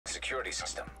security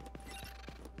system.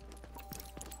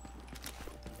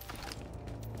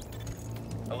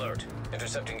 Alert.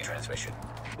 Intercepting transmission.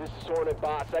 This is Hornet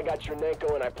Boss. I got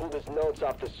Chernenko and I pulled his notes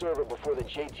off the server before the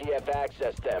JTF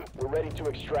accessed them. We're ready to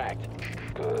extract.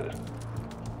 Good.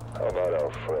 How about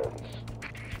our friends?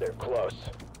 They're close.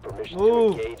 Permission to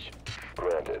engage?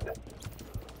 Granted.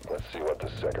 Let's see what the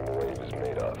second wave is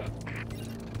made of.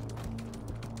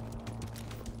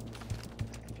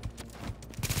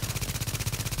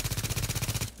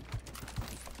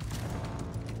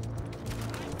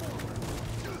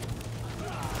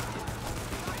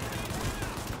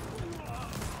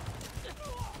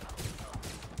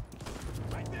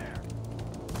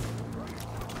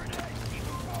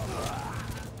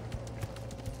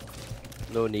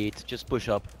 No need, just push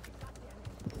up.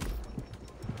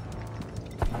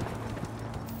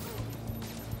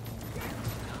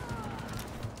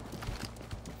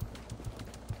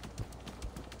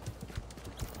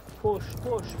 Push,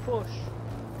 push, push.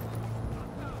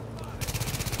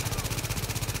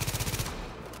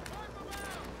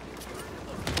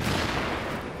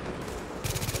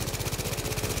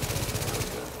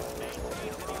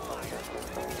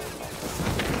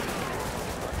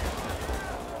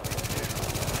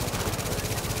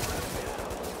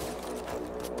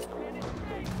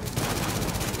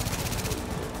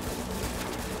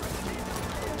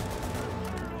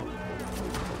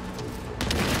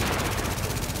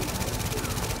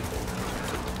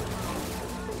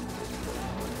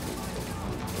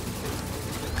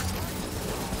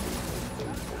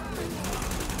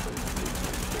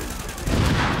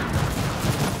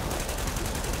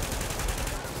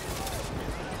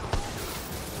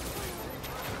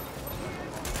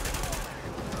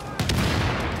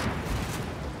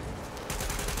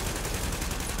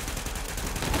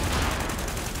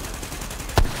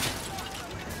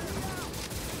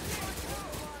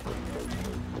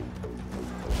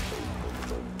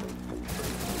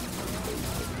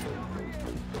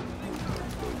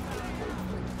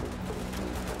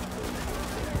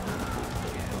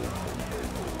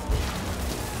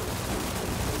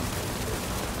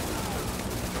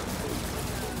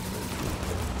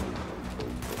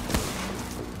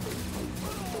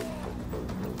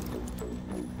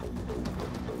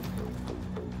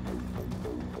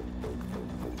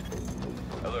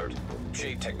 Alert.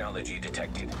 Shade technology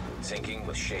detected. Syncing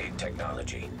with Shade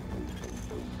technology.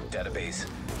 Database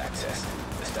accessed.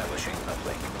 Establishing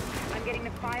uplink. I'm getting the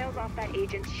files off that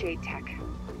agent's Shade tech.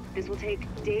 This will take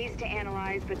days to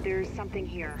analyze, but there's something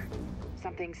here.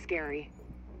 Something scary.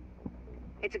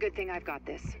 It's a good thing I've got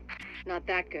this. Not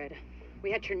that good.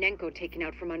 We had Chernenko taken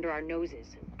out from under our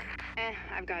noses.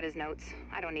 I've got his notes.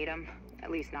 I don't need them. At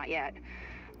least not yet.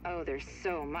 Oh, there's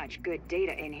so much good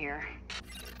data in here.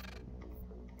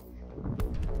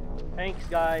 Thanks,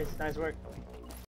 guys. Nice work.